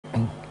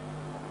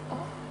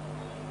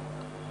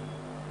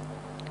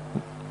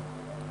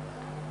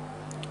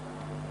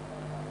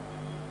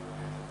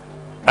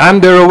And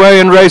they're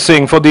away in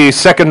racing for the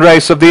second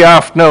race of the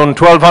afternoon,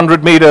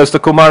 1200 meters, the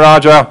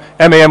Kumararajah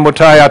M.A.M.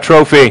 Muthiah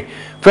trophy.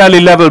 Fairly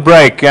level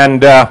break,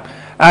 and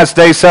as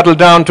they settle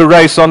down to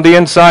race on the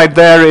inside,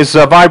 there is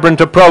a Vibrant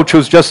Approach,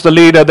 who's just the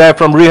leader there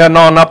from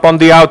Rihannon up on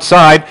the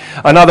outside.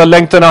 Another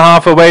length and a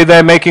half away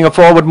there, making a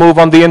forward move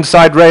on the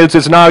inside rails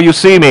is Now You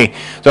See Me.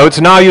 So it's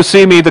Now You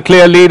See Me, the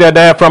clear leader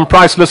there from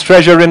Priceless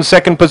Treasure in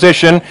second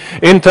position.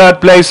 In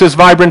third place is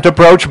Vibrant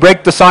Approach.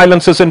 Break the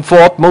Silences in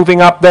fourth. Moving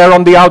up there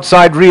on the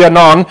outside,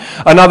 Rihannon.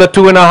 Another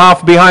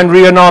 2.5 behind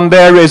Rihannon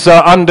there is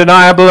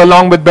Undeniable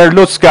along with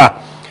Berlusca.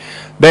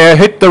 They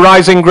hit the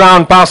rising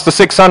ground past the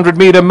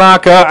 600-meter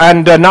marker,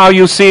 and Now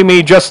You See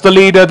Me, just the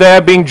leader there,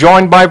 being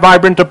joined by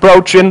Vibrant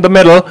Approach in the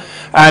middle,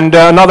 and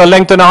another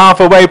length and a half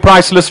away,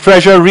 Priceless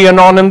Treasure,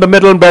 Rihannon in the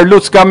middle,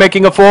 Berlusca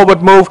making a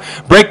forward move.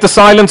 Break the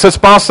Silence has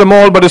passed them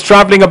all, but is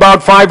traveling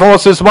about 5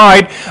 horses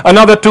wide.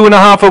 Another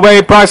 2.5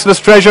 away, Priceless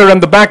Treasure,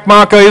 and the back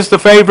marker is the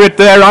favorite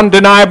there,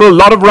 Undeniable. A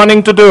lot of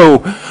running to do.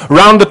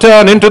 Round the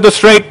turn, into the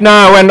straight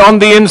now, and on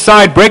the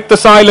inside, Break the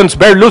Silence,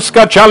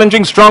 Berlusca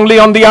challenging strongly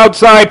on the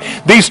outside.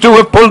 These two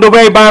have pulled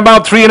away by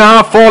about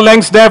 3.5, 4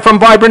 lengths there from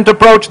Vibrant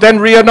Approach, then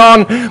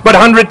Rihannon, but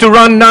 100 to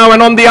run now,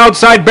 and on the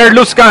outside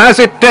Berlusca has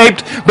it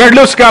taped.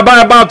 Berlusca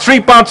by about 3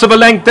 parts of a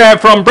length there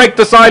from Break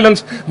the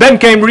Silence, then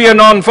came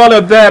Rihannon,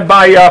 followed there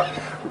by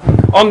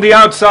on the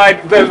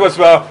outside there was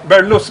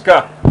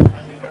Berlusca.